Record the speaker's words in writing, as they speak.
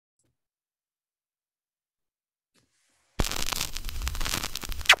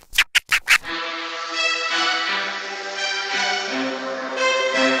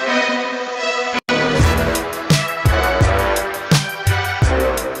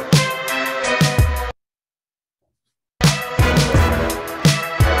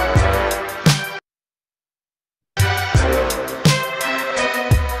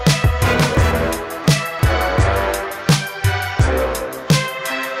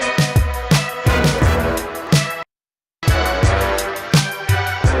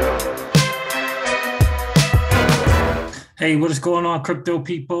Hey, what is going on, crypto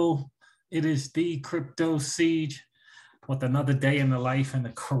people? It is the Crypto Siege with another day in the life and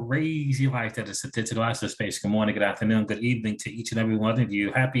the crazy life that is the digital asset space. Good morning, good afternoon, good evening to each and every one of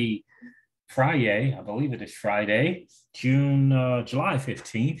you. Happy Friday. I believe it is Friday, July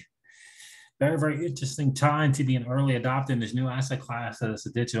 15th. Very, very interesting time to be an early adopter in this new asset class that is the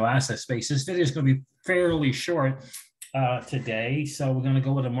digital asset space. This video is going to be fairly short today. So we're going to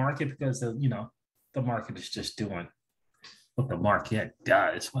go with the market because the market is just doing what the market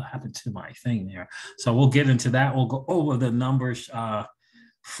does. What happened to my thing there? So we'll get into that. We'll go over the numbers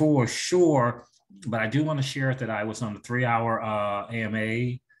for sure. But I do want to share that I was on the 3-hour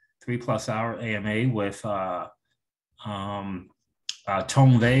AMA, 3+ hour AMA with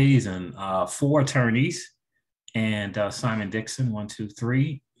Tom Vase and 4 attorneys and Simon Dixon, 1, 2,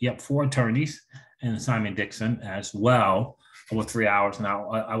 3. Yep, 4 attorneys and Simon Dixon as well for 3 hours. Now,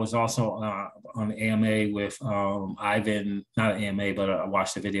 I was also on the AMA with Ivan, not an AMA, but I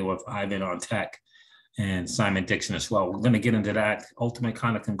watched the video with Ivan on tech and Simon Dixon as well. We're going to get into that ultimate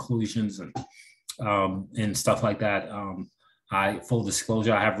kind of conclusions and stuff like that. Full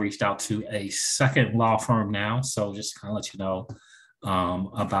disclosure, I have reached out to a second law firm now. So just kind of let you know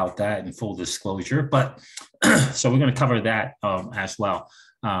about that in full disclosure. But so we're going to cover that as well.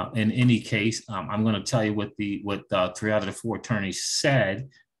 In any case, I'm going to tell you what 3 out of the 4 attorneys said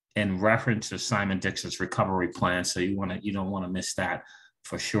in reference to Simon Dixon's recovery plan. So you don't want to miss that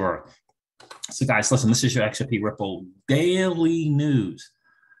for sure. So guys, listen, this is your XRP Ripple daily news,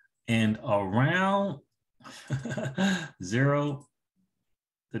 and around 0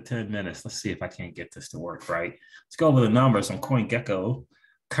 to 10 minutes. Let's see if I can't get this to work right. Let's go over the numbers on CoinGecko.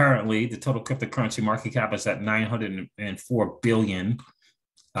 Currently, the total cryptocurrency market cap is at 904 billion.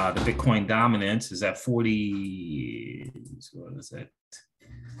 The Bitcoin dominance is at 40. What is it?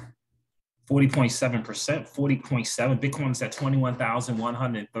 40.7%. 40.7. Bitcoin's at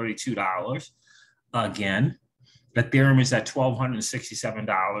 $21,132. Again, Ethereum is at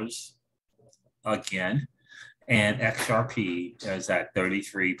 $1,267. Again, and XRP is at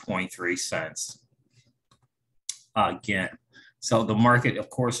 33.3 cents. Again. So the market, of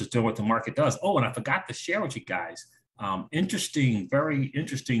course, is doing what the market does. Oh, and I forgot to share with you guys. Very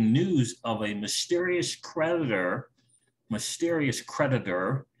interesting news of a mysterious creditor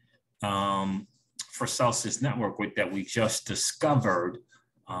for Celsius Network that we just discovered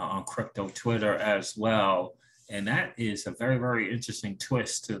on crypto Twitter as well. And that is a very, very interesting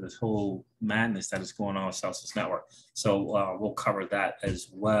twist to this whole madness that is going on with Celsius Network. So we'll cover that as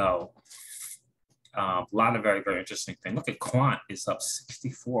well. A lot of very, very interesting things. Look at Quant is up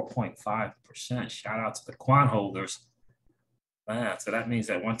 64.5%. Shout out to the Quant holders. So that means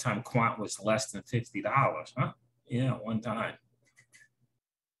that one time Quant was less than $50, huh? Yeah, one time.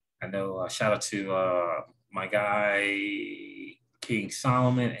 I know, shout out to my guy, King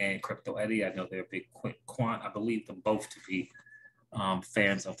Solomon and Crypto Eddie. I know they're big Quant. I believe them both to be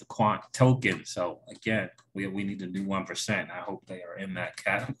fans of the Quant token. So again, we need a new 1%. I hope they are in that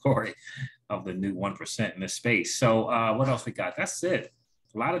category of the new 1% in this space. So what else we got? That's it.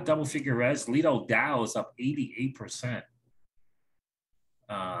 A lot of double figure reds. Lido Dow is up 88%.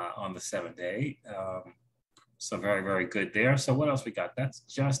 On the 7-day. So very, very good there. So what else we got? That's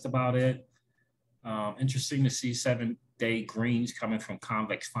just about it. Interesting to see 7-day greens coming from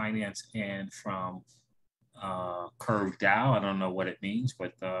Convex Finance and from Curve Dow. I don't know what it means,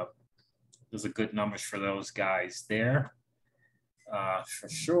 but those are good numbers for those guys there for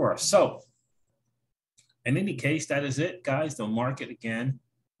sure. So in any case, that is it, guys. The market, again,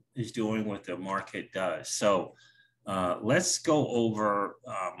 is doing what the market does. So let's go over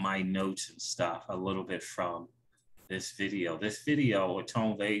my notes and stuff a little bit from this video. This video, what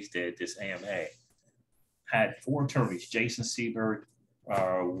Tom Vase did, this AMA, had 4 attorneys: Jason Seibert,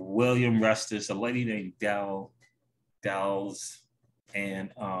 William Restis, a lady named Dells,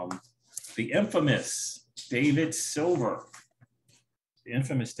 and the infamous David Silver. The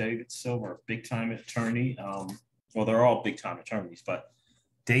infamous David Silver, big-time attorney. Well, they're all big-time attorneys, but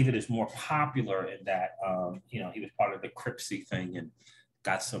David is more popular in that, he was part of the Cripsy thing and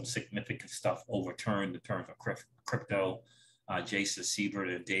got some significant stuff overturned in terms of crypto. Jason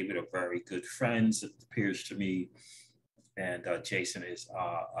Seibert and David are very good friends, it appears to me. And Jason is,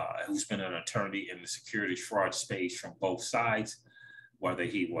 who's been an attorney in the securities fraud space from both sides, whether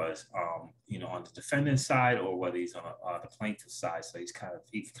he was, on the defendant's side or whether he's on the plaintiff's side. So he's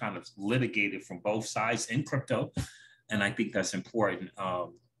kind of litigated from both sides in crypto. And I think that's important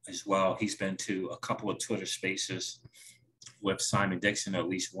as well. He's been to a couple of Twitter spaces with Simon Dixon, at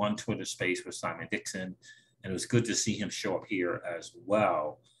least one Twitter space with Simon Dixon. And it was good to see him show up here as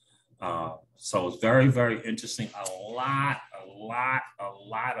well. So it's very, very interesting. A lot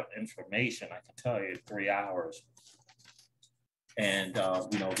of information. I can tell you in 3 hours. And,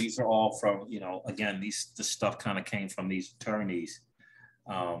 these are all from, again, this stuff kind of came from these attorneys.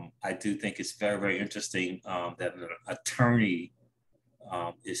 I do think it's very, very interesting that an attorney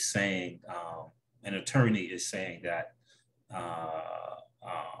is saying, that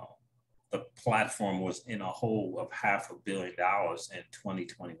the platform was in a hole of $500 million in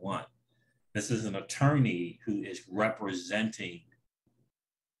 2021. This is an attorney who is representing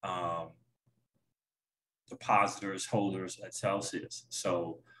depositors, holders at Celsius.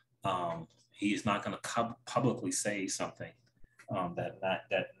 So he is not going to publicly say something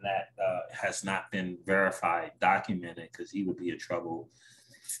that has not been verified, documented, because he would be in trouble.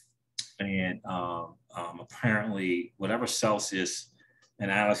 And apparently, whatever Celsius and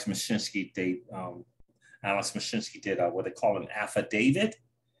Alex Mashinsky did what they call an affidavit.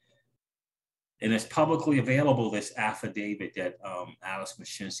 And it's publicly available, this affidavit that Alex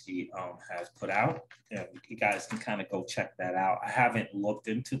Mashinsky has put out. And you guys can kind of go check that out. I haven't looked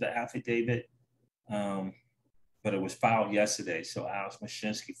into the affidavit, but it was filed yesterday. So Alex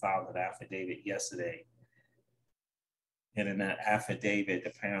Mashinsky filed an affidavit yesterday. And in that affidavit,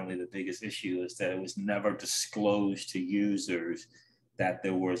 apparently the biggest issue is that it was never disclosed to users that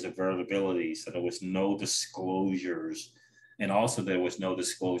there was a vulnerability. So there was no disclosures. And also there was no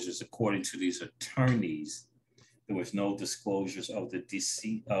disclosures, according to these attorneys, there was no disclosures of the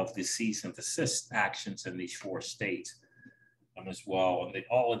cease and desist actions in these 4 states as well. And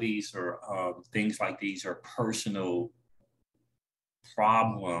all of these are things like these are personal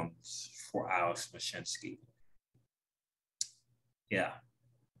problems for Alex Mashinsky. Yeah,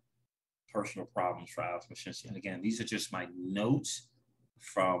 personal problems for Alex Mashinsky. And again, these are just my notes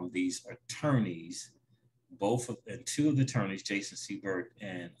from these attorneys. Two of the attorneys, Jason Seibert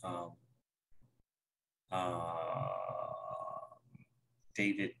and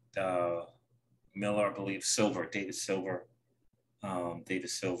David Miller, I believe, David Silver,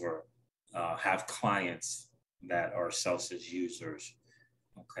 have clients that are Celsius users.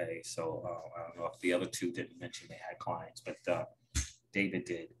 Okay, so I don't know if the other 2 didn't mention they had clients, but David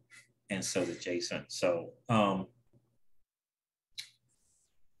did, and so did Jason. So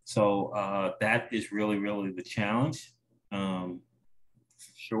that is really, really the challenge, for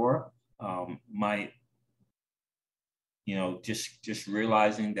sure. Just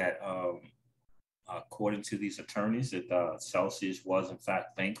realizing that according to these attorneys, that Celsius was in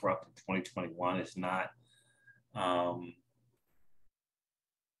fact bankrupt in 2021 is not,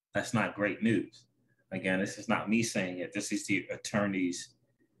 that's not great news. Again, this is not me saying it. This is the attorneys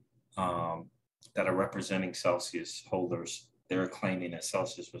that are representing Celsius holders. They're claiming that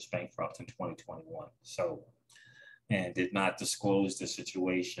Celsius was bankrupt in 2021. So, and did not disclose the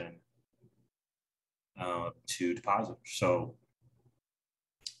situation to depositors. So,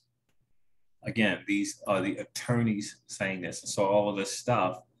 again, these are the attorneys saying this. So all of this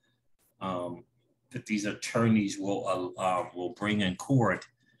stuff that these attorneys will bring in court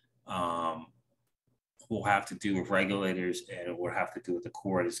will have to do with regulators, and it will have to do with the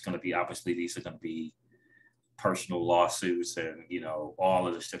court. It's going to be, obviously, these are going to be personal lawsuits and, all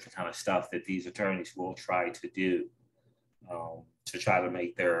of this different kind of stuff that these attorneys will try to do to try to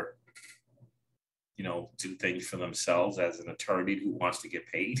make their, do things for themselves as an attorney who wants to get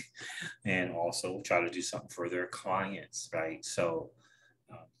paid, and also try to do something for their clients, right? So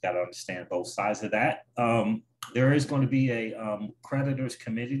got to understand both sides of that. There is going to be a creditors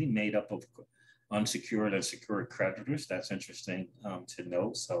committee made up of unsecured and secured creditors. That's interesting to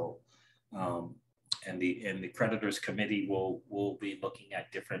note. So, and the creditors committee will be looking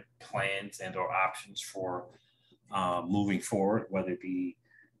at different plans and or options for moving forward, whether it be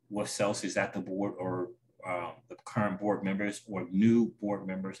with Celsius at the board, or the current board members, or new board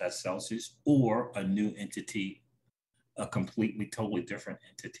members at Celsius, or a new entity, a completely, totally different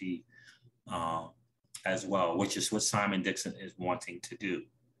entity as well, which is what Simon Dixon is wanting to do.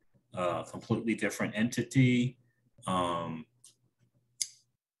 Completely different entity,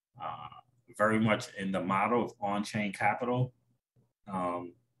 very much in the model of on-chain capital.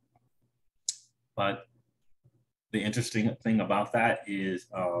 But the interesting thing about that is,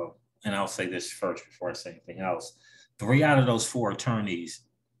 and I'll say this first before I say anything else, 3 out of those 4 attorneys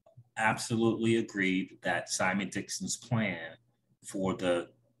absolutely agreed that Simon Dixon's plan for the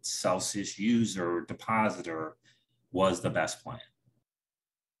Celsius user depositor was the best plan.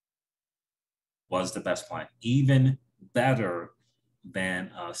 Even better than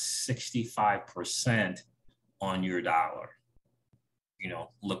a 65% on your dollar,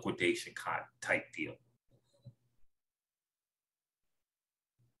 liquidation type deal.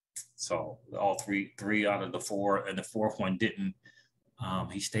 So all three out of the four, and the fourth one didn't.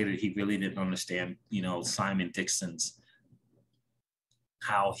 He stated he really didn't understand, Simon Dixon's,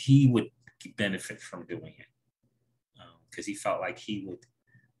 how he would benefit from doing it, because he felt like he would,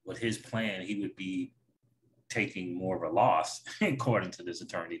 with his plan, he would be taking more of a loss, according to this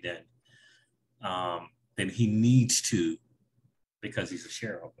attorney, than he needs to, because he's a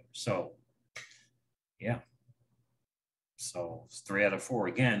shareholder. So, yeah. So 3 out of 4,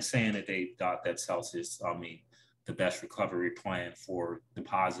 again, saying that they thought that the best recovery plan for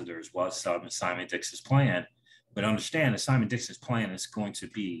depositors was Simon Dixon's plan. But understand that Simon Dixon's plan is going to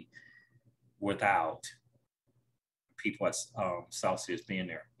be without people at Celsius being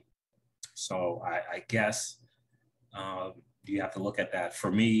there. So I guess you have to look at that.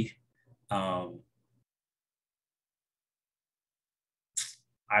 For me, I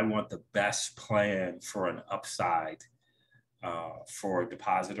want the best plan for an upside for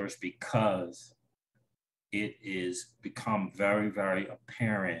depositors, because it is become very, very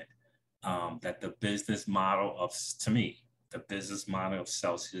apparent that the business model of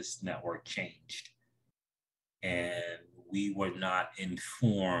Celsius Network changed. And we were not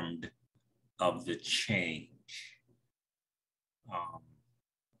informed of the change.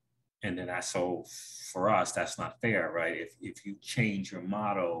 And then so for us, that's not fair, right? If you change your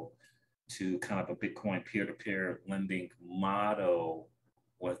model to kind of a Bitcoin peer-to-peer lending model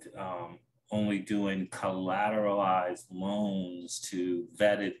with only doing collateralized loans to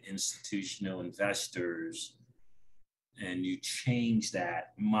vetted institutional investors, and you change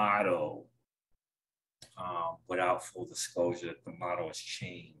that model without full disclosure that the model has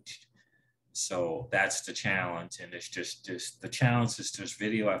changed. So that's the challenge. And it's just the challenge is just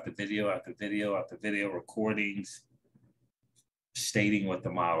video after video after video after video recordings stating what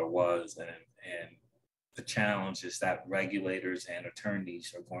the model was. And the challenge is that regulators and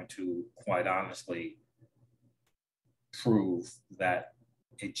attorneys are going to, quite honestly, prove that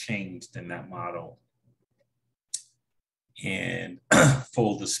it changed in that model. And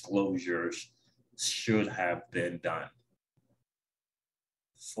full disclosures should have been done.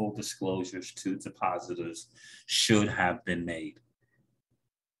 Full disclosures to depositors should have been made.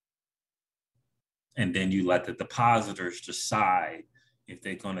 And then you let the depositors decide if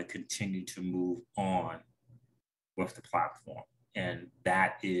they're going to continue to move on with the platform. And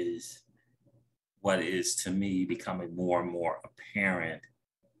that is what is, to me, becoming more and more apparent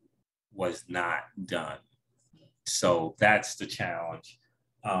was not done. So that's the challenge.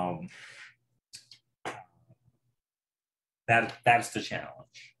 That's the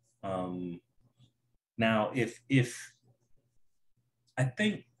challenge. Now, if I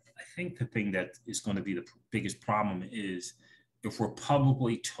think the thing that is going to be the biggest problem is if we're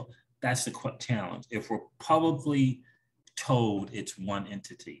publicly that's the challenge. If we're publicly told it's one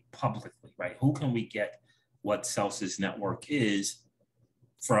entity publicly, right? Who can we get what Celsius Network is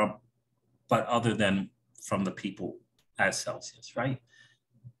from, but other than from the people at Celsius, right?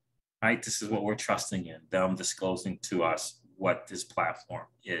 Right? This is what we're trusting in, them disclosing to us what this platform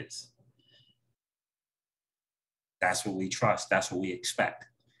is. That's what we trust. That's what we expect.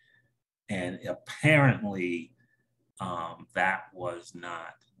 And apparently, that was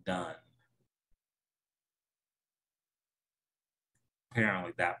not done.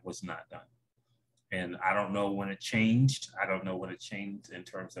 Apparently, that was not done. And I don't know when it changed. I don't know when it changed in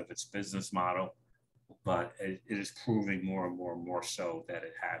terms of its business model, but it is proving more and more and more so that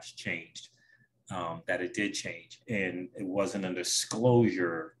it has changed, that it did change. And it wasn't a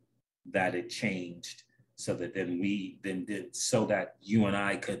disclosure that it changed, so that so that you and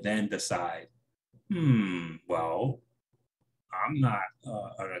I could then decide, well, I'm not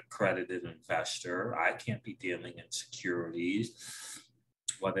an accredited investor. I can't be dealing in securities,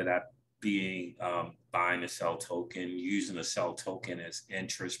 whether that being buying a cell token, using a cell token as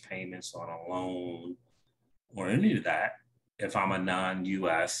interest payments on a loan, or any of that. If I'm a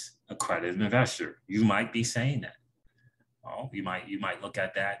non-US accredited investor, you might be saying that. Well, you might look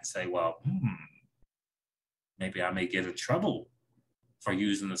at that and say, well, maybe I may get in trouble for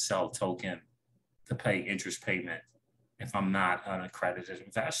using the cell token to pay interest payment if I'm not an accredited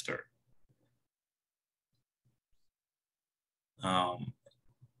investor.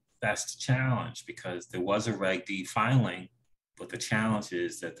 That's the challenge, because there was a Reg D filing, but the challenge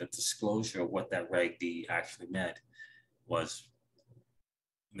is that the disclosure of what that Reg D actually meant was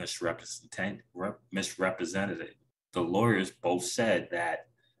misrepresented. The lawyers both said that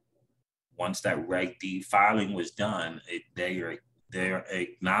once that Reg D filing was done, they're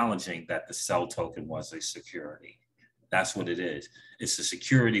acknowledging that the cell token was a security. That's what it is. It's a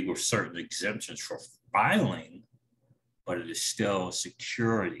security with certain exemptions for filing, but it is still a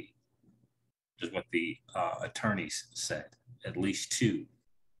security. is what the attorneys said. At least two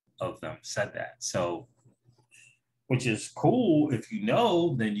of them said that. So, which is cool. If you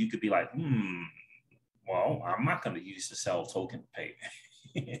know, then you could be like, well, I'm not going to use the sell token to pay.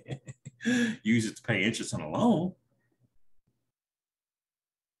 Use it to pay interest on a loan,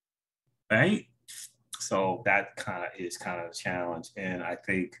 right? So that kind of is kind of a challenge. And I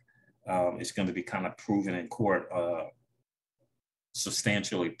think it's going to be kind of proven in court,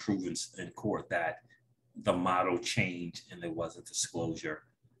 substantially proven in court that the model changed and there was a disclosure.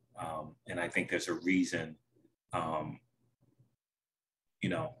 And I think there's a reason,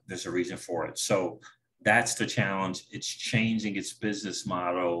 there's a reason for it. So that's the challenge. It's changing its business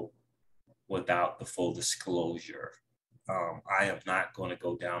model without the full disclosure. I am not going to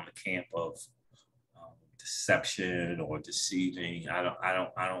go down the camp of deception or deceiving. I don't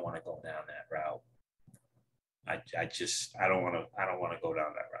want to go down that route. I don't want to go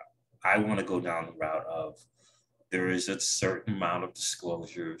down that route. I want to go down the route of there is a certain amount of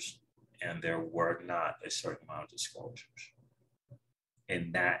disclosures and there were not a certain amount of disclosures.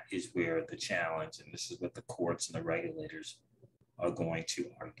 And that is where the challenge, and this is what the courts and the regulators are going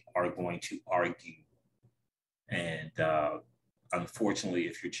to argue. And unfortunately,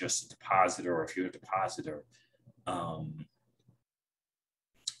 if you're just a depositor or if you're a depositor,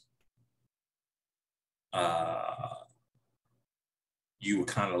 you were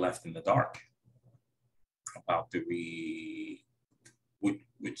kind of left in the dark about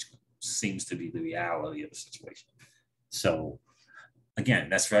which seems to be the reality of the situation. So again,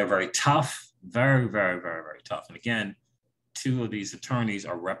 that's very, very tough, very, very, very, very tough. And again, two of these attorneys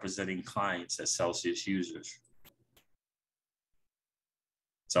are representing clients as Celsius users.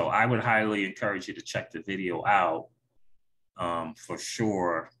 So I would highly encourage you to check the video out for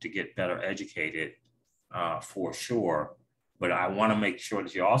sure, to get better educated for sure. But I want to make sure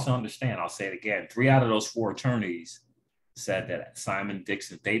that you also understand, I'll say it again, 3 out of those 4 attorneys said that Simon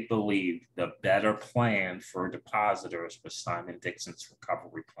Dixon, they believed the better plan for depositors was Simon Dixon's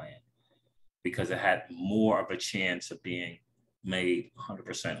recovery plan because it had more of a chance of being made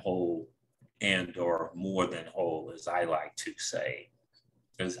 100% whole and or more than whole, as I like to say.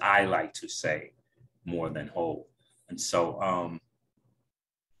 More than whole. And so,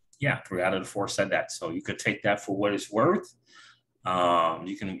 3 out of the 4 said that. So you could take that for what it's worth.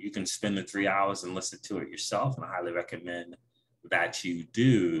 You can spend the 3 hours and listen to it yourself, and I highly recommend that you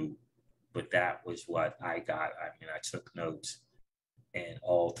do. But that was what I got. I mean, I took notes, and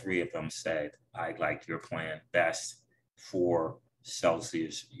all 3 of them said, I like your plan best for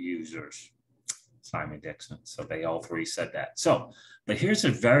Celsius users, Simon Dixon. So they all 3 said that. So, but here's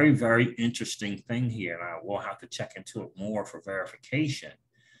a very, very interesting thing here, and I will have to check into it more for verification.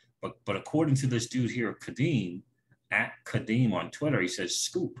 But according to this dude here, Kadeem, at Kadeem on Twitter, he says,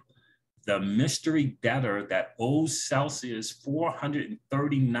 Scoop, the mystery debtor that owes Celsius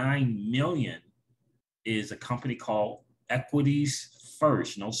 $439 million is a company called Equities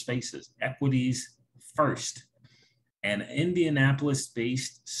First, no spaces, Equities First, an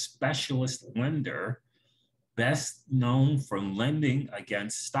Indianapolis-based specialist lender best known for lending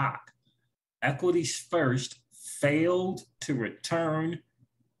against stock. Equities First failed to return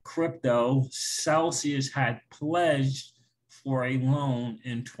crypto Celsius had pledged for a loan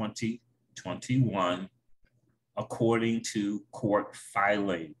in 2021, according to court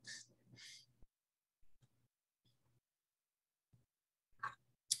filings.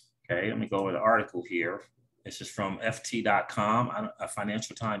 Okay, let me go with the article here. This is from ft.com,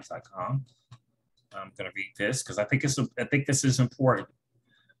 financialtimes.com. I'm going to read this because I think this is important.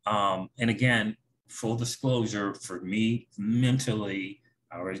 And again, full disclosure for me mentally,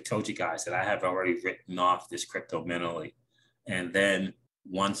 I already told you guys that I have already written off this crypto mentally. And then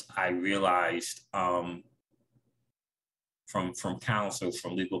once I realized from counsel,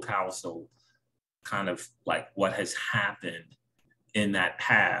 from legal counsel, kind of like what has happened in that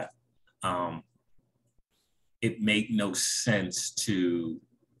path, it made no sense to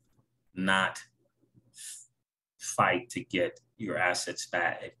not fight to get your assets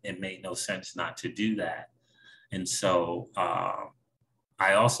back. It made no sense not to do that. And so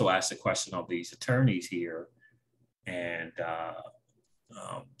I also asked a question of these attorneys here, and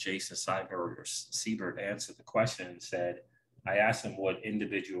Jason Seibert answered the question and said, I asked him would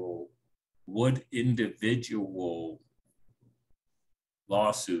individual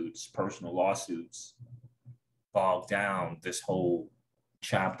lawsuits, personal lawsuits, bog down this whole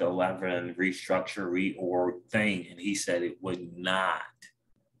Chapter 11 restructure, reorg thing, and he said it would not.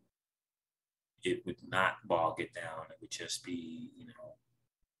 It would not bog it down. It would just be,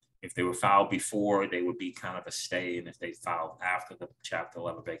 if they were filed before, they would be kind of a stay. And if they filed after the Chapter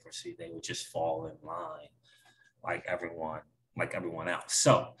 11 bankruptcy, they would just fall in line like everyone else.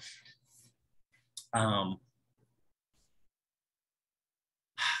 So,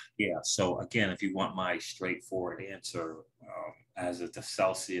 yeah. So again, if you want my straightforward answer, as a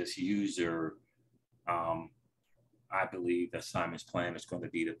Celsius user, I believe that Simon's plan is going to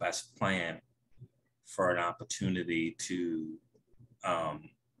be the best plan for an opportunity to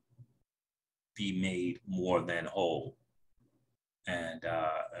be made more than whole. And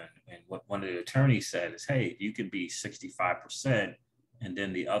what one of the attorneys said is, hey, you could be 65%, and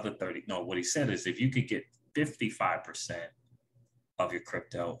then the other 30. No, what he said is, if you could get 55% of your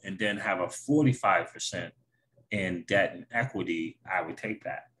crypto and then have a 45% in debt and equity, I would take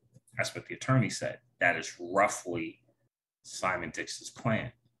that. That's what the attorney said. That is roughly Simon Dixon's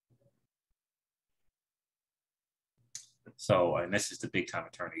plan. So, and this is the big time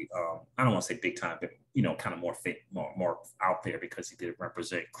attorney. I don't want to say big time, but kind of more out there, because he did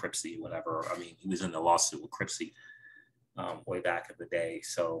represent Cripsy, whatever. I mean, he was in the lawsuit with Cripsy way back in the day.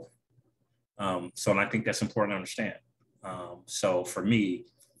 So, and I think that's important to understand. So for me,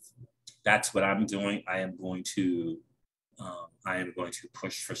 that's what I'm doing. I am going to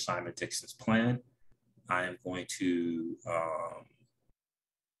push for Simon Dixon's plan. I am going to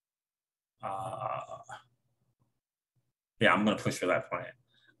I'm going to push for that plan.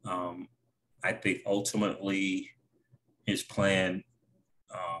 I think ultimately his plan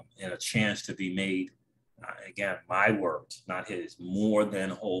and a chance to be made, again, my words, not his, more than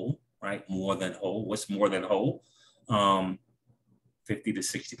whole, right? More than whole. What's more than whole? 50 to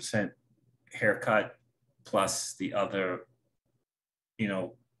 60% haircut plus the other,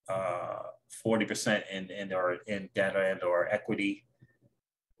 40% in debt and or equity,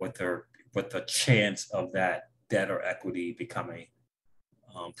 with the chance of that debt or equity becoming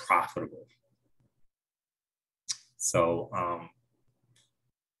profitable. So,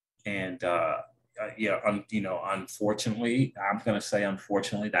 unfortunately, I'm going to say,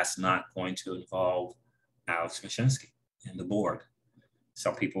 unfortunately, that's not going to involve Alex Mashinsky and the board.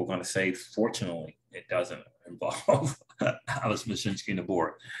 Some people are going to say, fortunately, it doesn't involve Alex Mashinsky and the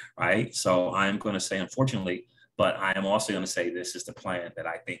board, right? So I'm going to say, unfortunately, but I am also going to say this is the plan that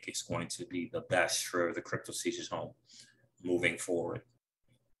I think is going to be the best for the Crypto Caesars home moving forward.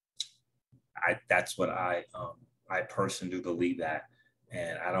 That's what I personally do believe that,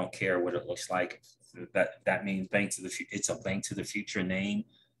 and I don't care what it looks like. That means bank to the future. It's a bank to the future name,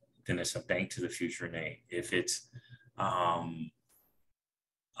 then it's a bank to the future name. If it's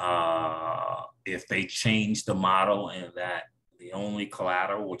if they change the model and that the only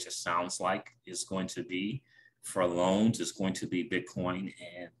collateral, which it sounds like is going to be for loans, is going to be Bitcoin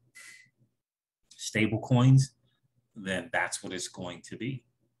and stable coins, then that's what it's going to be,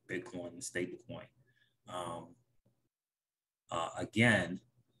 Bitcoin and stable coin.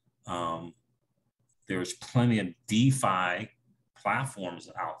 There's plenty of DeFi platforms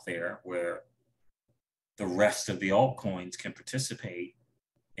out there where the rest of the altcoins can participate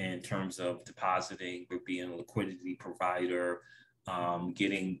in terms of depositing, or being a liquidity provider,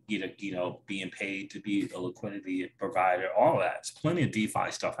 being paid to be a liquidity provider, all that. There's plenty of DeFi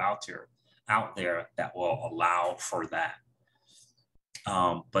stuff out there that will allow for that.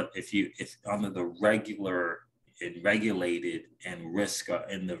 But if under the regular and regulated and risk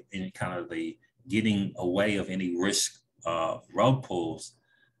in kind of the getting away of any risk rug pulls,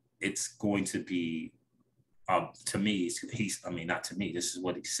 it's going to be, to me, not to me, this is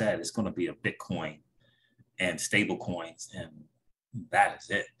what he said, it's going to be a Bitcoin and stable coins, and that is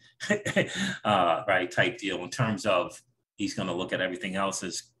it. Right, type deal. In terms of, he's going to look at everything else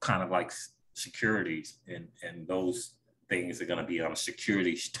as kind of like securities, and those things are going to be on a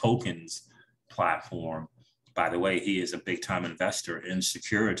securities tokens platform. By the way, he is a big time investor in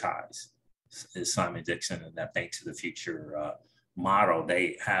Securitize, is Simon Dixon, and that Bank to the Future model.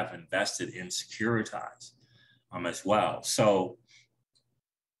 They have invested in Securitize as well. So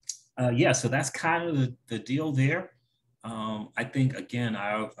so that's kind of the deal there. I think, again,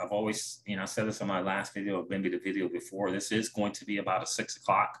 I've always, I said this on my last video, maybe the video before, this is going to be about a 6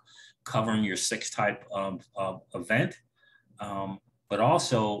 o'clock, covering your 6 type of event. But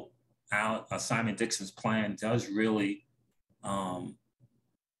also, Simon Dixon's plan does really,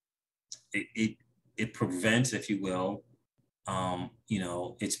 it prevents, if you will,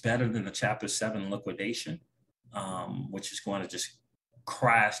 it's better than the Chapter 7 liquidation, which is going to just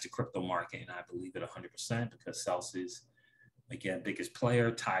crash the crypto market. And I believe it 100%, because Celsius, again, biggest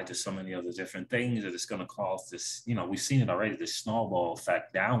player, tied to so many other different things, that it's going to cause this, we've seen it already, this snowball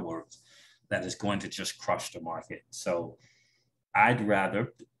effect downwards that is going to just crush the market. So I'd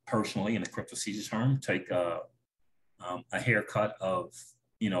rather personally in the crypto seizures term, take a haircut of,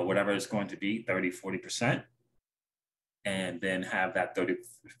 whatever it's going to be, 30, 40%, and then have that 30,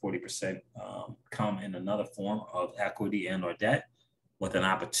 40% come in another form of equity and or debt with an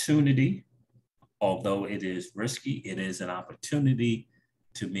opportunity. Although it is risky, it is an opportunity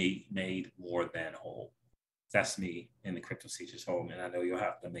to be made more than whole. That's me in the crypto seizures home. And I know you'll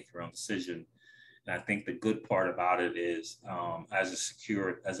have to make your own decision. And I think the good part about it is as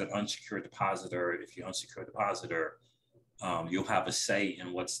an unsecured depositor, if you're unsecured depositor, you'll have a say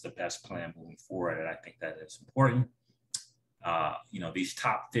in what's the best plan moving forward. And I think that is important. These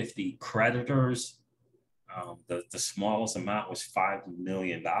top 50 creditors, the smallest amount was $5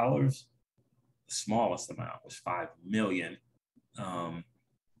 million. The smallest amount was $5 million.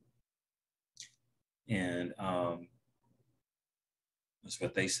 That's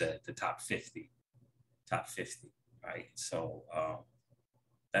what they said, the top 50, right? So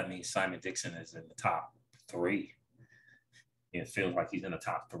that means Simon Dixon is in the top 3. It feels like he's in the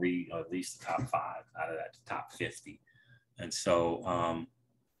top 3, or at least the top 5 out of that top 50. And so,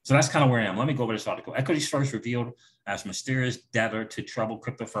 so that's kind of where I am. Let me go over this article. Equities First revealed as mysterious debtor to troubled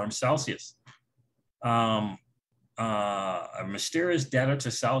crypto firm Celsius. A mysterious debtor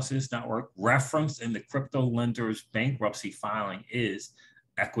to Celsius Network referenced in the crypto lender's bankruptcy filing is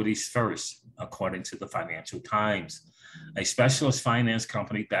Equities First, according to the Financial Times, a specialist finance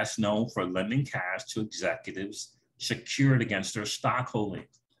company best known for lending cash to executives secured against their stock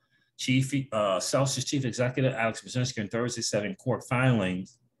holdings. Celsius chief executive Alex Mashinsky on Thursday said in court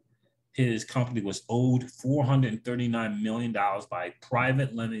filings, his company was owed $439 million by a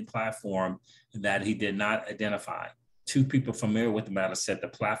private lending platform that he did not identify. 2 people familiar with the matter said the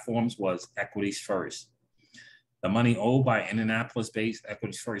platforms was Equities First. The money owed by Indianapolis-based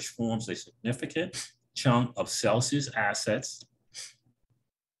Equities First forms a significant chunk of Celsius assets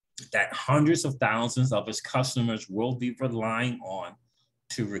that hundreds of thousands of its customers will be relying on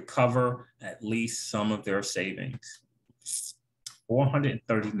to recover at least some of their savings.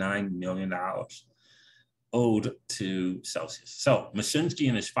 $439 million owed to Celsius. So Mashinsky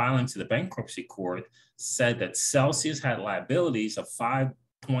in his filing to the bankruptcy court said that Celsius had liabilities of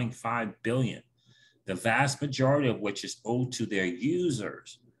 $5.5 billion, the vast majority of which is owed to their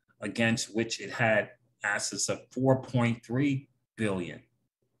users, against which it had assets of $4.3 billion.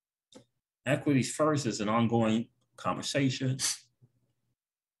 Equities First is an ongoing conversation.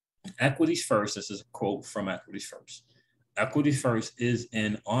 Equities First, this is a quote from Equities First. Equities First is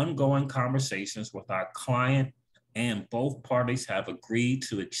in ongoing conversations with our client, and both parties have agreed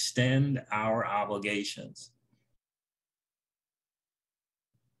to extend our obligations.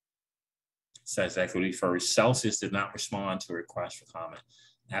 Says Equities First. Celsius did not respond to a request for comment.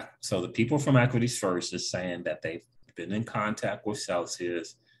 So the people from Equities First is saying that they've been in contact with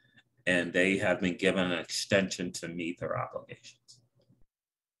Celsius and they have been given an extension to meet their obligations.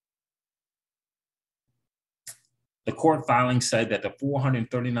 The court filing said that the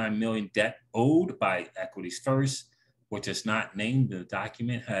 $439 million debt owed by Equities First, which is not named in the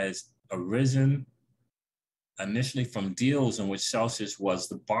document, has arisen initially from deals in which Celsius was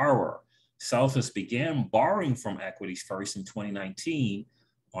the borrower. Celsius began borrowing from Equities First in 2019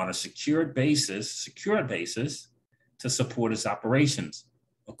 on a secured basis to support its operations,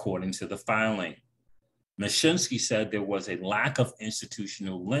 according to the filing. Mashinsky said there was a lack of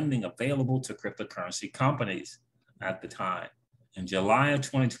institutional lending available to cryptocurrency companies at the time. In July of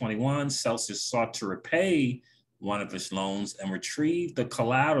 2021, Celsius sought to repay one of its loans and retrieve the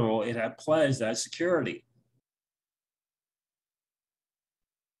collateral it had pledged as security.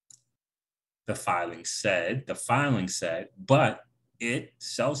 The filing said, but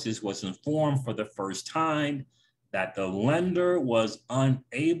Celsius was informed for the first time that the lender was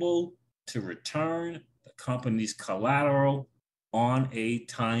unable to return the company's collateral on a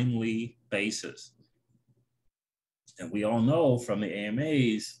timely basis. And we all know from the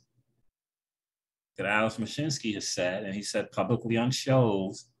AMAs that Alex Mashinsky has said, and he said publicly on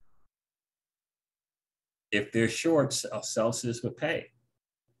shows, if they're short, Celsius would pay,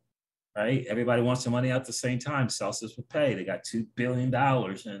 right? Everybody wants the money out at the same time. Celsius would pay. They got $2 billion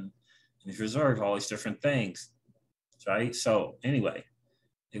in these reserves, all these different things, right? So anyway,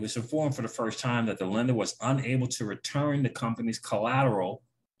 it was informed for the first time that the lender was unable to return the company's collateral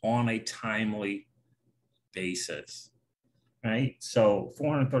on a timely basis, right? So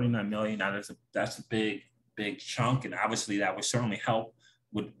 $439 million, that's a big chunk. And obviously that would certainly help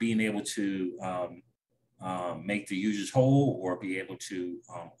with being able to make the users whole or be able to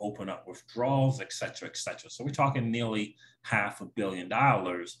open up withdrawals, et cetera, et cetera. So we're talking nearly $500 million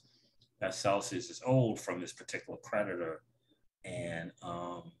that Celsius is owed from this particular creditor. And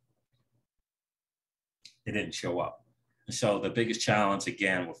It didn't show up. And so the biggest challenge,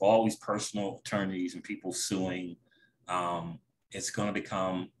 again, with all these personal attorneys and people suing, it's going to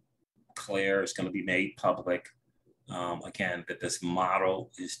become clear. It's going to be made public. Again, that this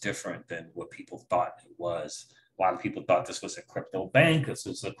model is different than what people thought it was. A lot of people thought this was a crypto bank. This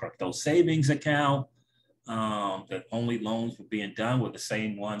was a crypto savings account. That only loans were being done were the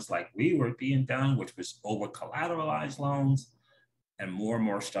same ones like we were being done, which was over collateralized loans. And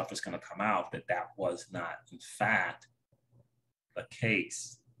more stuff is going to come out that was not, in fact, the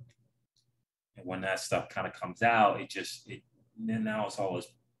case. And when that stuff kind of comes out, then now it's all this,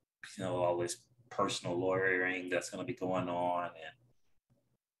 all this personal lawyering that's going to be going on.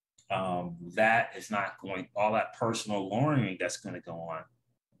 And that is not going, all that personal lawyering that's going to go on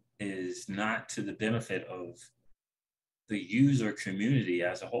is not to the benefit of the user community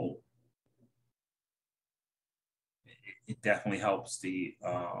as a whole. It definitely helps the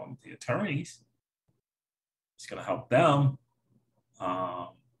attorneys. It's going to help them.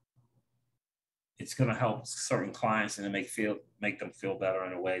 It's going to help certain clients and make them feel better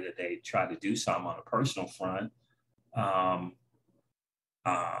in a way that they try to do something on a personal front,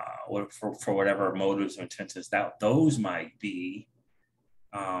 or for whatever motives or intentions that those might be.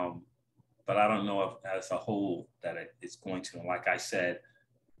 But I don't know if as a whole that it's going to. And like I said,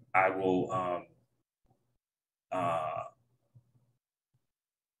 I will.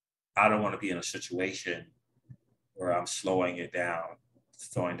 I don't want to be in a situation where I'm slowing it down,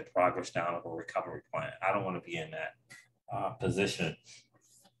 slowing the progress down of a recovery plan. I don't want to be in that position.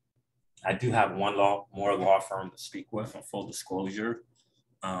 I do have one more law firm to speak with on full disclosure.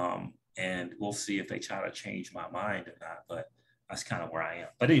 And we'll see if they try to change my mind or not, but that's kind of where I am.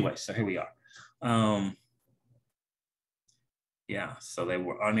 But anyway, so here we are. Yeah, so they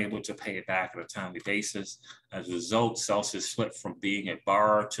were unable to pay it back on a timely basis. As a result, Celsius slipped from being a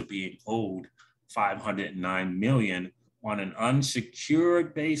borrower to being owed $509 million on an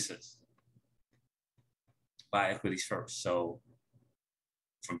unsecured basis by Equities First. So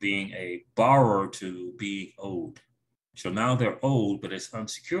from being a borrower to being owed. So now they're owed, but it's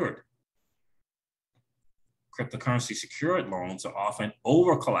unsecured. Cryptocurrency secured loans are often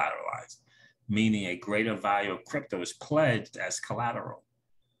over collateralized, meaning a greater value of crypto is pledged as collateral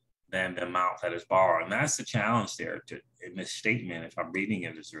than the amount that is borrowed. And that's the challenge there in this statement, if I'm reading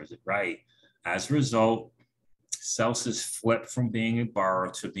it, is it right? As a result, Celsius flipped from being a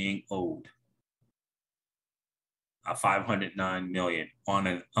borrower to being owed $509 million on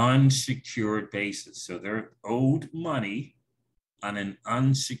an unsecured basis. So they're owed money on an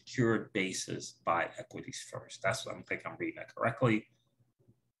unsecured basis by Equities First. That's what I think I'm reading that correctly.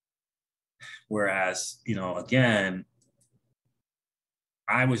 Whereas, again,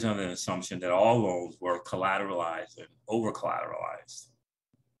 I was under the assumption that all loans were collateralized and over collateralized,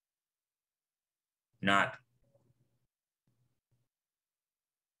 not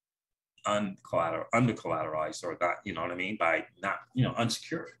under collateralized, or not, you know what I mean, by not,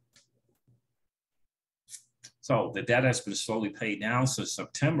 unsecured. So the debt has been slowly paid down since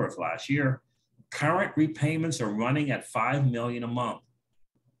September of last year. Current repayments are running at $5 million a month.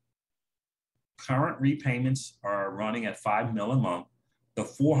 Current repayments are running at $5 million a month. The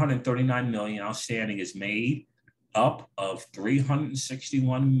 $439 million outstanding is made up of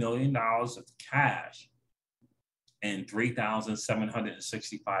 $361 million of cash and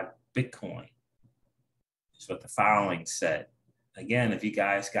 3,765 Bitcoin. That's what the filing said. Again, if you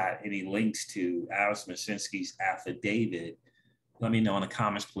guys got any links to Alice Mashinsky's affidavit, let me know in the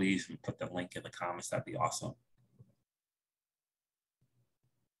comments, please, and put the link in the comments. That'd be awesome.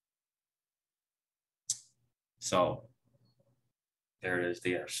 So there it is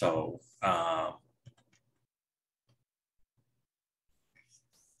there. So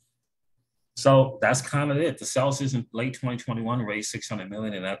so that's kind of it. The Celsius in late 2021 raised $600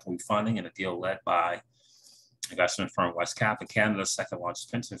 million in equity funding in a deal led by investment firm West Cap, Canada's second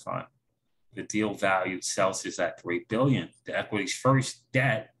largest pension fund. The deal valued Celsius at $3 billion. The Equities First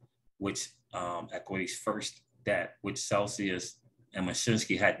debt, which Celsius and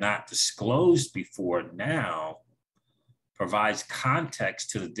Mashinsky had not disclosed before now, provides context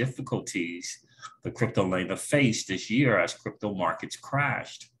to the difficulties the crypto lender faced this year as crypto markets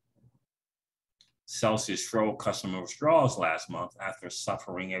crashed. Celsius froze customer withdrawals last month after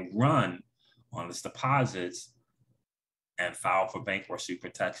suffering a run on its deposits and filed for bankruptcy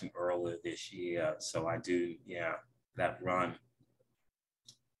protection earlier this year. So I do, that run.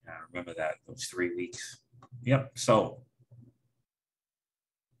 I remember that, those 3 weeks. Yep, so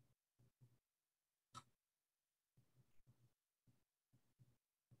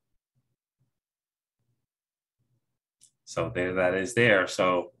there that is there.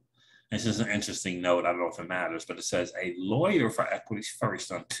 So This is an interesting note. I don't know if it matters, but it says a lawyer for Equities First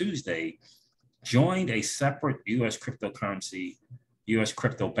on Tuesday joined a separate U.S. crypto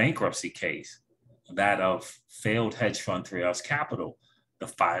bankruptcy case, that of failed hedge fund 3 Hours Capital. The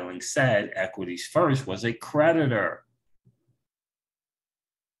filing said Equities First was a creditor.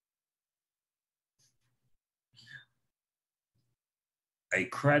 A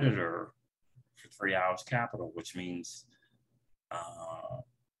creditor for 3 Hours Capital, which means,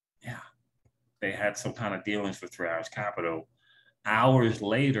 they had some kind of dealings with 3 Hours Capital. Hours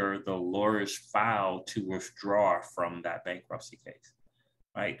later, the lawyers filed to withdraw from that bankruptcy case,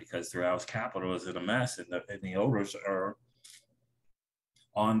 right? Because 3 Hours Capital is in a mess, and the owners are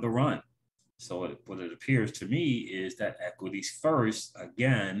on the run. So what it appears to me is that Equities First,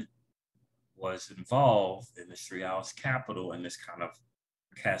 again, was involved in this 3 Hours Capital and this kind of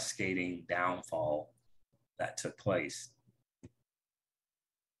cascading downfall that took place.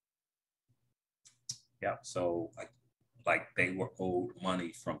 Yeah, so like they were owed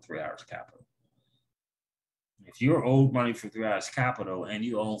money from 3 Hours Capital. If you're owed money from 3 Hours Capital and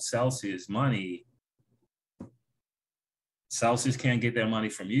you own Celsius money, Celsius can't get their money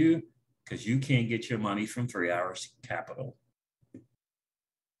from you because you can't get your money from 3 Hours Capital.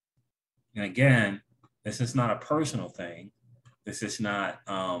 And again, this is not a personal thing. This is not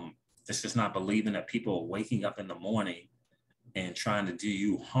believing that people are waking up in the morning and trying to do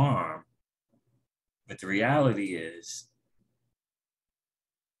you harm. But the reality is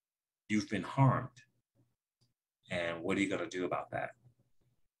you've been harmed. And what are you going to do about that?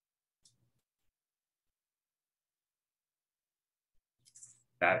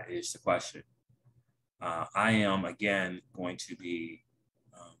 That is the question. I am, again, going to be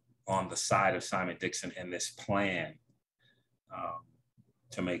on the side of Simon Dixon and this plan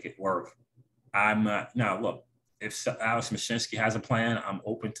to make it work. I'm not, now look, if Alex Mashinsky has a plan, I'm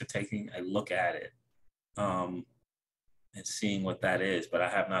open to taking a look at it and seeing what that is, but I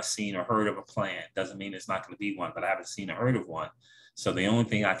have not seen or heard of a plan. Doesn't mean it's not going to be one, but I haven't seen or heard of one. So the only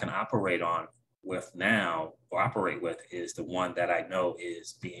thing I can operate with now is the one that I know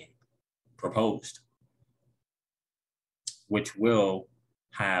is being proposed, which will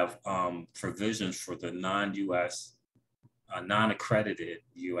have provisions for the non-US, non-accredited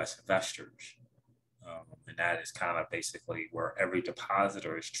US investors. And that is kind of basically where every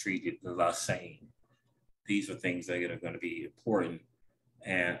depositor is treated the same. These are things that are going to be important.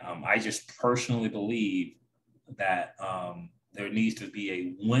 And I just personally believe that there needs to be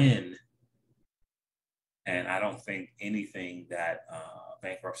a win. And I don't think anything that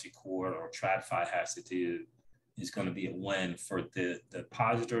bankruptcy court or TradFi has to do is going to be a win for the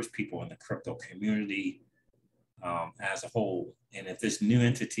depositors, people in the crypto community as a whole. And if this new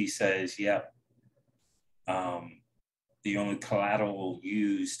entity says, yep, the only collateral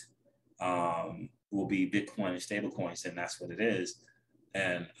used will be Bitcoin and stablecoins, and that's what it is.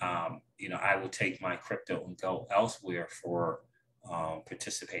 And I will take my crypto and go elsewhere for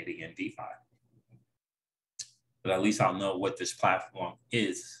participating in DeFi. But at least I'll know what this platform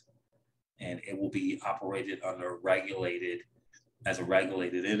is, and it will be operated as a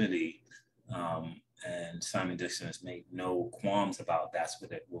regulated entity. And Simon Dixon has made no qualms about that's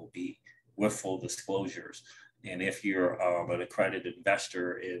what it will be, with full disclosures. And if you're an accredited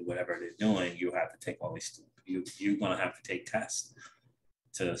investor in whatever they're doing, you have to take all these, you're going to have to take tests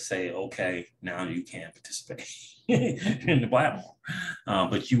to say, okay, now you can participate in the platform.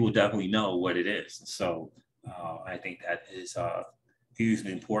 But you will definitely know what it is. So I think that is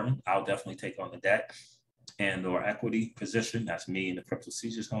hugely important. I'll definitely take on the debt and or equity position. That's me in the Crypto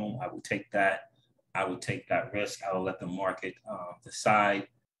Caesars home. I will take that. I will take that risk. I will let the market decide.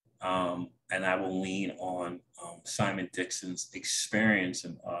 And I will lean on Simon Dixon's experience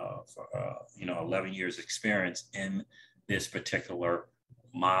and 11 years experience in this particular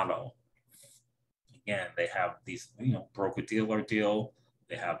model. Again, they have these, broker-dealer deal.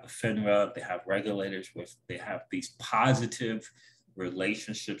 They have the FINRA. They have regulators they have these positive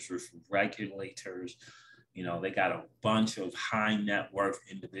relationships with regulators. They got a bunch of high net worth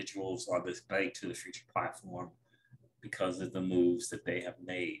individuals on this Bank to the Future platform because of the moves that they have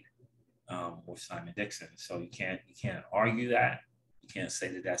made with Simon Dixon. So you can't argue that. You can't say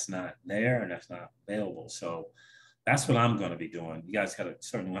that that's not there and that's not available. So that's what I'm going to be doing. You guys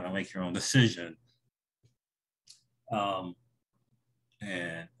certainly want to make your own decision. I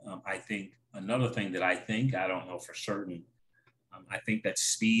think another thing that I don't know for certain, I think that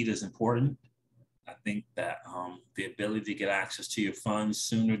speed is important. I think that the ability to get access to your funds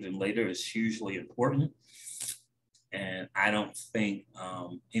sooner than later is hugely important. And I don't think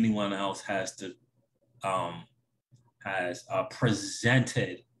anyone else has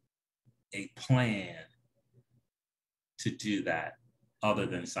presented a plan to do that other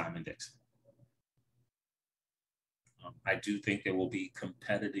than Simon Dixon. I do think there will be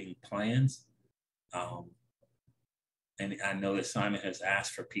competing plans. And I know that Simon has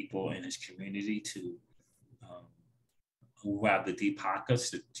asked for people in his community to who have the deep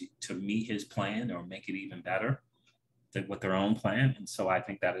pockets to meet his plan or make it even better with their own plan. And so I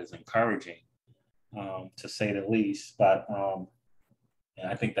think that is encouraging, to say the least. But and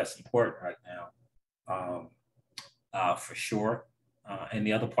I think that's important right now, for sure. And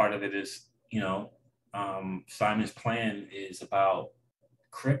the other part of it is, Simon's plan is about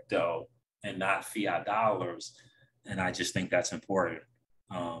crypto and not fiat dollars. And I just think that's important,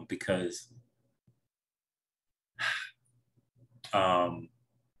 because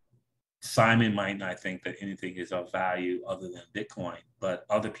Simon might not think that anything is of value other than Bitcoin, but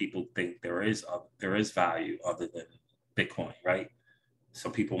other people think there is value other than Bitcoin, right? So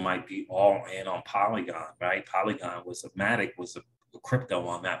people might be all in on Polygon, right? Polygon was a crypto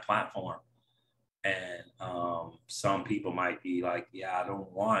on that platform. And some people might be like, yeah, I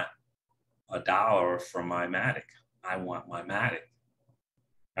don't want $1 for my Matic. I want my Matic,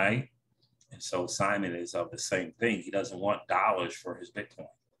 right? And so Simon is of the same thing. He doesn't want dollars for his Bitcoin.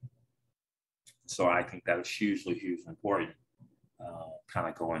 So I think that is hugely important, kind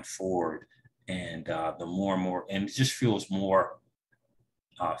of going forward. And the more and more, and it just feels more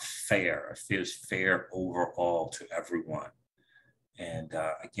fair. It feels fair overall to everyone. And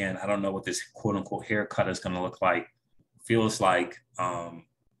again, I don't know what this quote unquote haircut is going to look like. Feels like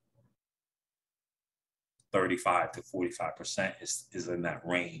 35 to 45% is in that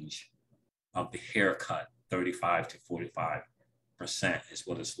range of the haircut. 35 to 45% is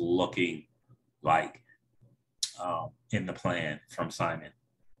what it's looking like in the plan from Simon.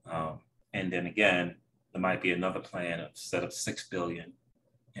 And then again, there might be another plan of instead of 6 billion,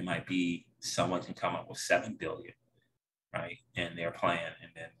 it might be someone can come up with 7 billion, right, in their plan.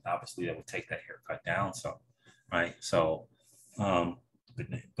 And then obviously they will take that haircut down. So, right. So,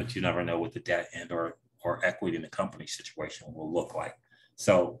 but you never know what the debt and or equity in the company situation will look like.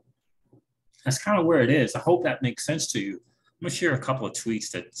 So that's kind of where it is. I hope that makes sense to you. I'm gonna share a couple of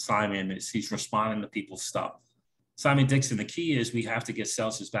tweets that Simon he's responding to people's stuff. Simon Dixon, the key is we have to get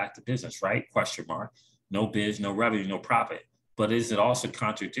Celsius back to business, right? Question mark. No biz, no revenue, no profit. But is it also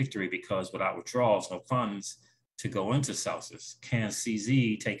contradictory because without withdrawals, no funds to go into Celsius? Can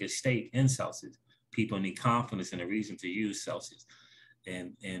CZ take a stake in Celsius? People need confidence and a reason to use Celsius.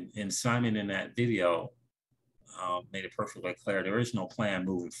 And Simon in that video made it perfectly clear there is no plan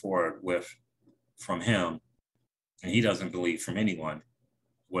moving forward from him, and he doesn't believe from anyone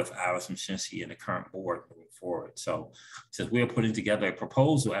with Allison Shinsky and the current board moving forward. So since we are putting together a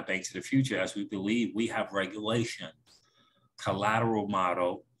proposal at Banks of the Future, as we believe we have regulation, collateral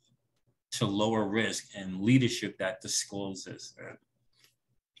model to lower risk, and leadership that discloses.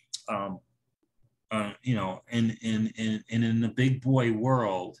 In the big boy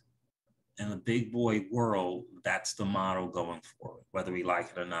world, that's the model going forward. Whether we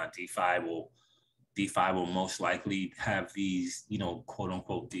like it or not, DeFi will most likely have these, quote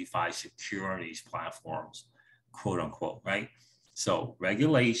unquote, DeFi securities platforms, quote unquote, right? So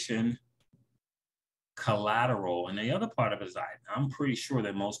regulation, collateral, and the other part of it is I'm pretty sure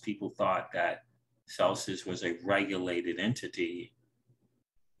that most people thought that Celsius was a regulated entity,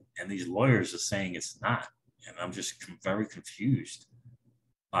 and these lawyers are saying it's not. And I'm just very confused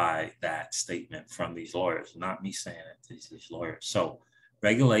by that statement from these lawyers, not me saying it, these lawyers. So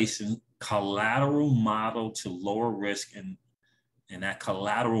regulation, collateral model to lower risk, and that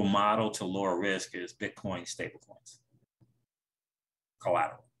collateral model to lower risk is Bitcoin stablecoins.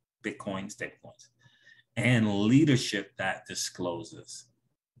 Collateral, Bitcoin stablecoins. And leadership that discloses.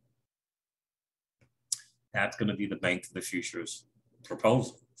 That's going to be the Bank of the Future's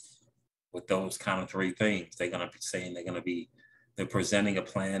proposal. With those kind of three things, they're going to be saying they're presenting a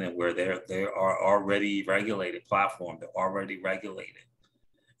plan, and where they are already regulated platform, they're already regulated,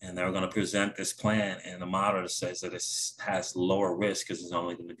 and they're going to present this plan and the model that says that it has lower risk because it's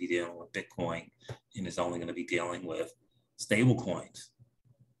only going to be dealing with Bitcoin and it's only going to be dealing with stable coins.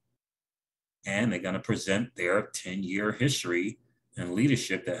 And they're going to present their 10-year history and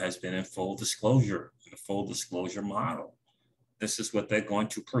leadership that has been in full disclosure, the full disclosure model. This is what they're going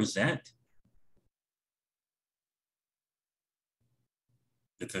to present.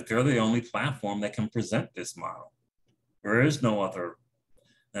 That they're the only platform that can present this model. There is no other.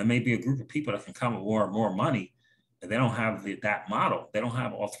 There may be a group of people that can come with more money, and they don't have that model. They don't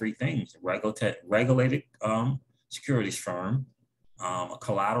have all three things: regulated securities firm, a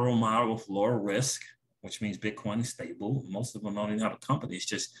collateral model with lower risk, which means Bitcoin is stable. Most of them don't even have a company. It's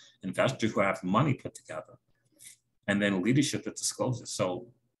just investors who have money put together. And then leadership that discloses. So,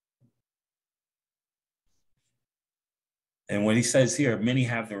 and when he says here, many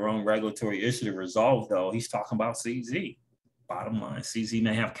have their own regulatory issue to resolve, though, he's talking about CZ. Bottom line, CZ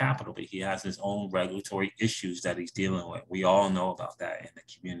may have capital, but he has his own regulatory issues that he's dealing with. We all know about that in the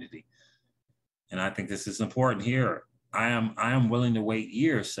community. And I think this is important here. I am willing to wait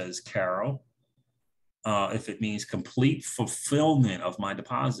years, says Carol, if it means complete fulfillment of my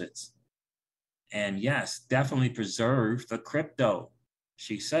deposits. And yes, definitely preserve the crypto.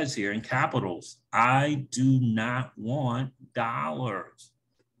 She says here in capitals, I do not want dollars.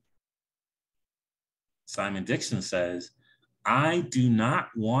 Simon Dixon says, I do not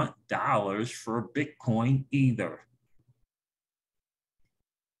want dollars for Bitcoin either.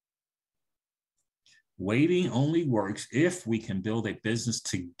 Waiting only works if we can build a business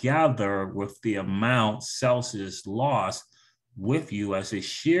together with the amount Celsius lost with you as a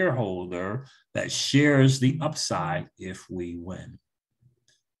shareholder that shares the upside if we win.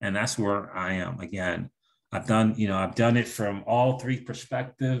 And that's where I am. Again, I've done it from all three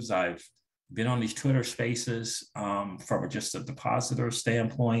perspectives. I've been on these Twitter spaces from just a depositor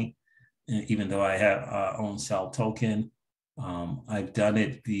standpoint, even though I have own sell token. I've done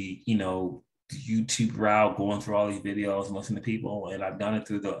it the YouTube route, going through all these videos and listening to people. And I've done it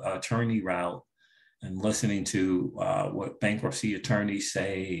through the attorney route and listening to what bankruptcy attorneys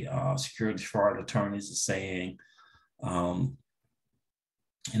say, security fraud attorneys are saying.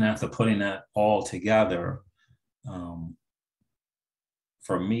 And after putting that all together,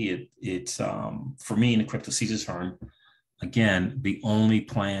 for me, it's for me in the crypto Caesars firm, again, the only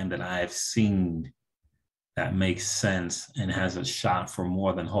plan that I've seen that makes sense and has a shot for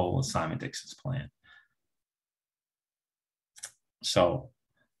more than whole is Simon Dixon's plan. So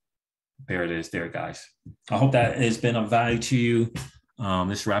there it is there, guys. I hope that has been of value to you.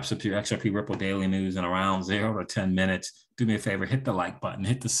 This wraps up your XRP Ripple Daily News in around 0 to 10 minutes. Do me a favor, hit the like button,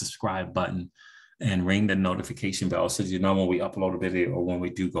 hit the subscribe button, and ring the notification bell so you know when we upload a video or when we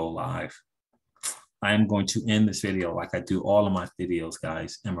do go live. I am going to end this video like I do all of my videos,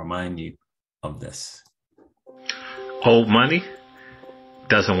 guys, and remind you of this. Old money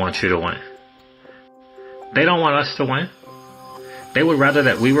doesn't want you to win. They don't want us to win. They would rather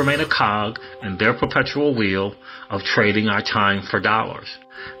that we remain a cog in their perpetual wheel of trading our time for dollars.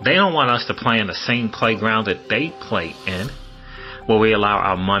 They don't want us to play in the same playground that they play in, where we allow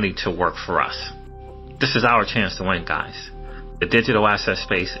our money to work for us. This is our chance to win, guys. The digital asset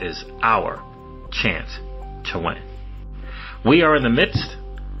space is our chance to win. We are in the midst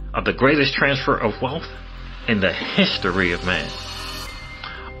of the greatest transfer of wealth in the history of man.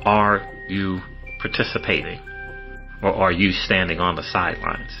 Are you participating? Or are you standing on the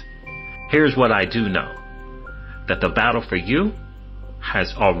sidelines? Here's what I do know. That the battle for you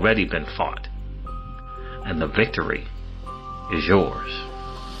has already been fought. And the victory is yours.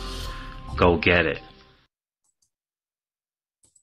 Go get it.